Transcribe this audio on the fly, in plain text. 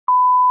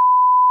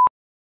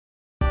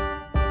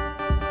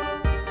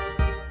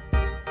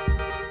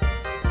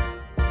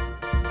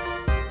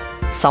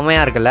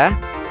செமையாக இருக்குல்ல.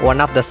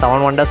 One of the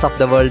 7 wonders of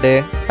the world,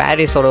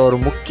 பாரிஸோட ஒரு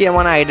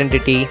முக்கியமான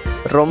identity,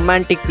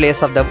 romantic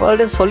place of the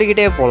world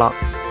சொல்லிக்கிட்டே போகலாம்.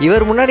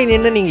 இவர் முன்னாடி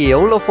நின்று நீங்கள்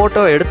எவ்வளோ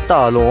ஃபோட்டோ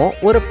எடுத்தாலும்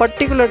ஒரு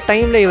பர்டிகுலர்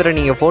டைமில் இவரை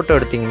நீங்கள் ஃபோட்டோ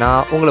எடுத்திங்கன்னா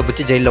உங்களை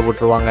பிடிச்சி ஜெயிலில்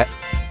போட்டுருவாங்க.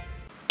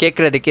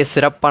 கேட்குறதுக்கே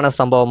சிறப்பான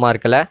சம்பவமாக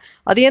இருக்குல்ல.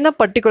 அது என்ன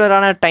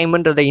பர்டிகுலரான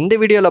டைம்ன்றதை இந்த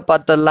வீடியோவில்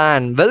பார்த்துடலாம்.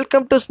 And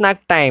welcome to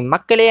snack time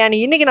மக்களே. அண்ட்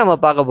இன்றைக்கி நம்ம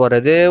பார்க்க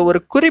போகிறது,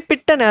 ஒரு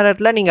குறிப்பிட்ட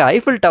நேரத்தில் நீங்கள்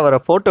ஐஃபில் டவரை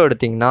ஃபோட்டோ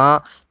எடுத்திங்கன்னா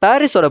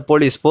பாரிஸோட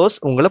போலீஸ் ஃபோர்ஸ்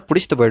உங்களை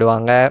பிடிச்சிட்டு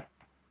போயிடுவாங்க.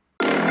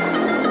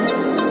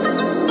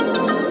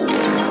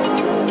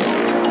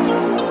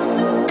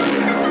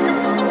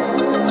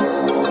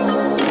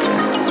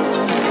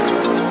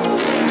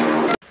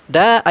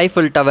 த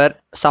Eiffel tower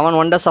 7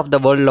 wonders of the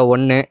வேர்ல்டில்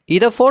ஒன்று.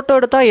 இதை ஃபோட்டோ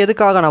எடுத்தால்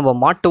எதுக்காக நம்ம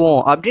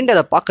மாட்டுவோம்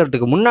அப்படின்றத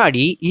பார்க்குறதுக்கு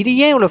முன்னாடி இது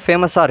ஏன் இவ்வளோ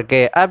ஃபேமஸாக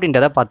இருக்குது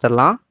அப்படின்றத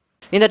பார்த்துடலாம்.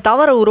 இந்த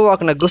டவரை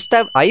உருவாக்குன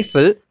குஸ்டாவ்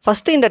ஐஃபில்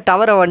ஃபஸ்ட்டு இந்த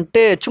டவரை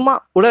வந்துட்டு சும்மா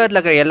உலகத்தில்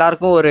இருக்கிற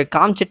எல்லாருக்கும் ஒரு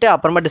காமிச்சிட்டு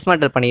அப்புறமா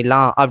டிஸ்மேண்டில்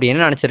பண்ணிடலாம்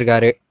அப்படின்னு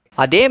நினச்சிருக்காரு.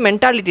 அதே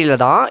மென்டாலிட்டியில்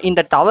தான்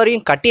இந்த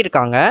டவரையும்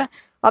கட்டியிருக்காங்க.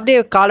 அப்படியே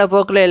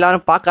காலப்போக்கில்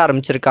எல்லாரும் பார்க்க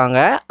ஆரம்பிச்சிருக்காங்க.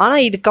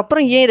 ஆனால்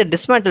இதுக்கப்புறம் ஏன் இதை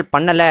டிஸ்மேண்டில்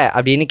பண்ணலை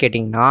அப்படின்னு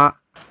கேட்டிங்கன்னா,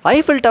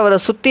 ஐஃபில் டவரை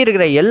சுற்றி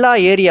இருக்கிற எல்லா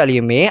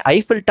ஏரியாலையுமே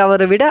ஐஃபில்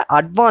டவரை விட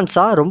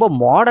அட்வான்ஸாக ரொம்ப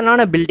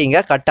மாடர்னான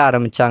பில்டிங்கை கட்ட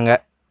ஆரம்பித்தாங்க.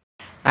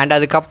 அண்ட்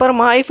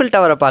அதுக்கப்புறமா ஐஃபில்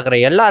டவரை பார்க்குற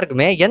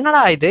எல்லாருக்குமே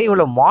என்னடா இது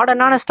இவ்வளோ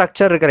மாடர்னான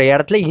ஸ்ட்ரக்சர் இருக்கிற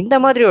இடத்துல இந்த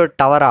மாதிரி ஒரு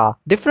டவரா,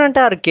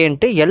 டிஃப்ரெண்ட்டாக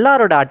இருக்கேன்ட்டு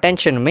எல்லாரோட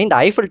அட்டென்ஷனுமே இந்த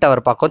ஐஃபில்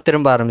டவர் பக்கம்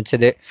திரும்ப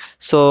ஆரம்பிச்சுது.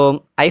 ஸோ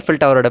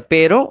ஐஃபில் டவரோட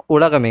பேரும்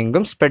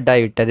உலகமெங்கும் ஸ்ப்ரெட்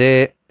ஆகிவிட்டது.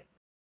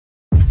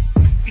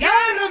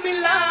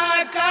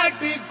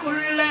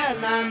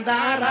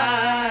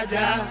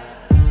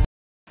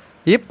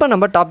 இப்போ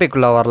நம்ம டாபிக்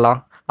உள்ள வரலாம்.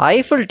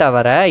 ஐஃபில்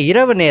டவரை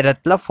இரவு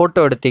நேரத்தில் ஃபோட்டோ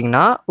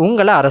எடுத்திங்கன்னா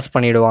உங்களை அரெஸ்ட்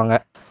பண்ணிவிடுவாங்க.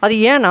 அது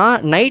ஏன்னா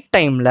நைட்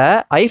டைமில்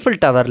ஐஃபில்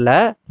டவரில்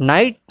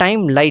நைட்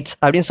டைம் லைட்ஸ்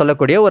அப்படின்னு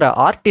சொல்லக்கூடிய ஒரு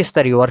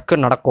ஆர்டிஸ்டரி ஒர்க்கு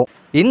நடக்கும்.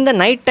 இந்த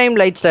நைட் டைம்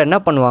லைட்ஸில் என்ன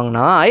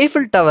பண்ணுவாங்கன்னா,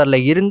 ஐஃபில் டவரில்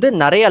இருந்து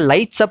நிறைய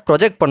லைட்ஸை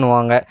ப்ரொஜெக்ட்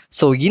பண்ணுவாங்க.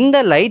 ஸோ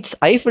இந்த லைட்ஸ்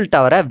ஐஃபில்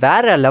டவரை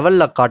வேறு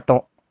லெவலில்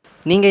காட்டும்.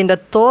 நீங்கள் இந்த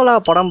தோலா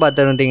படம்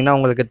பார்த்துருந்தீங்கன்னா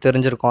உங்களுக்கு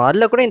தெரிஞ்சிருக்கும்.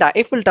 அதில் கூட இந்த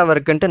ஐஃபில்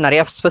டவருக்குன்ட்டு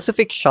நிறையா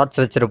ஸ்பெசிஃபிக்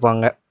ஷாட்ஸ்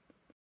வச்சுருப்பாங்க.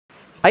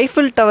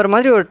 ஐஃபில் டவர்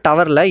மாதிரி ஒரு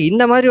டவரில்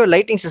இந்த மாதிரி ஒரு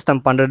லைட்டிங் சிஸ்டம்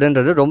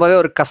பண்ணுறதுன்றது ரொம்பவே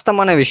ஒரு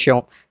கஷ்டமான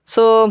விஷயம்.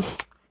 ஸோ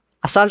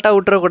அசால்ட்டாக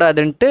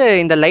விட்டுறக்கூடாதுன்ட்டு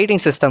இந்த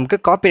லைட்டிங் சிஸ்டம்க்கு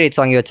காப்பிரைட்ஸ்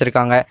வாங்கி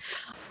வச்சுருக்காங்க.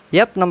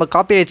 நம்ம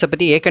காப்பிரைட்ஸை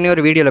பற்றி ஏற்கனவே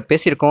ஒரு வீடியோவில்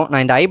பேசியிருக்கோம்.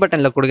 நான் இந்த ஐ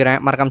பட்டனில்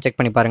கொடுக்குறேன், மறக்காமல் செக்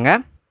பண்ணி பாருங்கள்.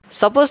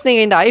 சப்போஸ்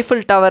நீங்கள் இந்த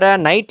ஐஃபில் டவரை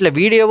நைட்டில்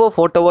வீடியோவோ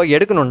ஃபோட்டோவோ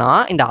எடுக்கணுன்னா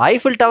இந்த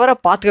ஐஃபில் டவரை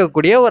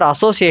பார்த்துக்கக்கூடிய ஒரு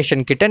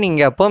அசோசியேஷன் கிட்ட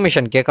நீங்கள்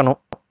பெர்மிஷன்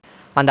கேட்கணும்.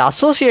 அந்த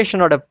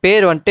அசோசியேஷனோட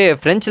பேர் வந்துட்டு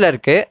ஃப்ரெஞ்சில்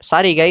இருக்குது.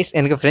 சாரி கைஸ்,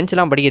 எனக்கு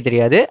ஃப்ரெஞ்செலாம் படிக்க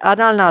தெரியாது.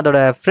 அதனால் நான் அதோட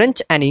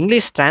ஃப்ரெஞ்ச் அண்ட்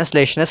இங்கிலீஷ்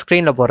ட்ரான்ஸ்லேஷனை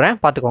ஸ்க்ரீனில் போடுறேன்,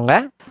 பார்த்துக்கோங்க.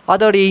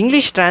 அதோட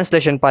இங்கிலீஷ்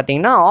ட்ரான்ஸ்லேஷன்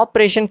பார்த்தீங்கன்னா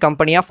operation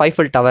company of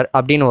Eiffel tower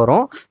அப்படின்னு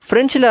வரும்.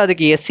 ஃப்ரெஞ்சில்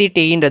அதுக்கு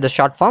SCTன்றது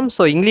ஷார்ட் ஃபார்ம்.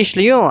 ஸோ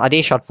இங்கிலீஷ்லேயும் அதே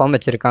ஷார்ட் ஃபார்ம்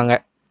வச்சுருக்காங்க.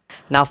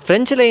 நான்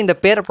ஃப்ரெஞ்சில் இந்த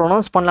பேரை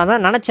ப்ரொனவுன்ஸ் பண்ணலாம்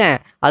தான் நினச்சேன்.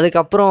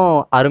 அதுக்கப்புறம்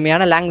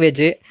அருமையான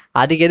லாங்குவேஜ்,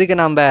 அதுக்கு எதுக்கு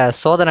நம்ம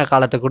சோதனை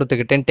காலத்தை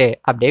கொடுத்துக்கிட்டுன்ட்டு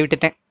அப்படியே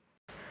விட்டுட்டேன்.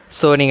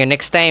 ஸோ நீங்கள்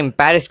நெக்ஸ்ட் டைம்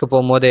பாரிஸ்க்கு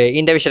போகும்போது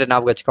இந்த விஷயத்தை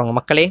ஞாபகம் வச்சுக்கோங்க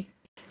மக்களே.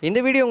 இந்த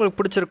வீடியோ உங்களுக்கு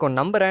பிடிச்சிருக்கும்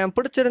நம்புகிறேன்.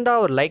 பிடிச்சிருந்தா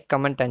ஒரு லைக்,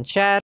 கமெண்ட் அண்ட்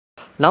ஷேர்.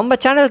 நம்ம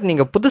சேனலுக்கு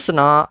நீங்கள்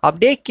புதுசுனா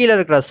அப்படியே கீழே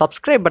இருக்கிற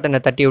சப்ஸ்கிரைப் பட்டனை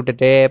தட்டி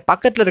விட்டுட்டு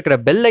பக்கத்தில் இருக்கிற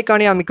பெல்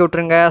ஐக்கானையும் அமைக்க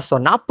விட்ருங்க. ஸோ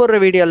நான் போடுற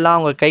வீடியோலாம்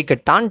உங்கள் கைக்கு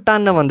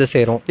டான்னு வந்து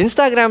சேரும்.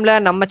 இன்ஸ்டாகிராமில்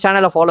நம்ம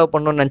சேனலை ஃபாலோ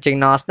பண்ணணும்னு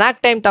நினச்சிங்கன்னா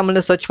ஸ்நாக் டைம்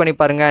தமிழ்னு சர்ச் பண்ணி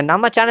பாருங்கள்.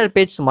 நம்ம சேனல்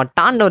பேஜ் சும்மா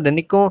டான்னு வந்து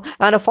நிற்கும்.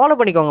 அதை ஃபாலோ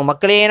பண்ணிக்கோங்க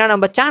மக்களே. ஏன்னா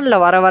நம்ம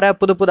சேனலில் வர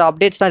புது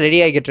அப்டேட்ஸ்லாம்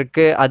ரெடி ஆகிட்டு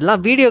இருக்கு.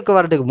 அதெல்லாம் வீடியோக்கு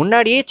வரதுக்கு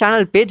முன்னாடியே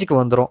சேனல் பேஜுக்கு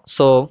வந்துடும்.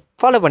 ஸோ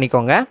ஃபாலோ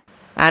பண்ணிக்கோங்க.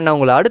 அண்ட் நான்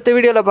உங்களை அடுத்த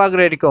வீடியோவில்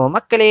பார்க்குற வரைக்கும்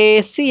மக்களே,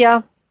 see ya.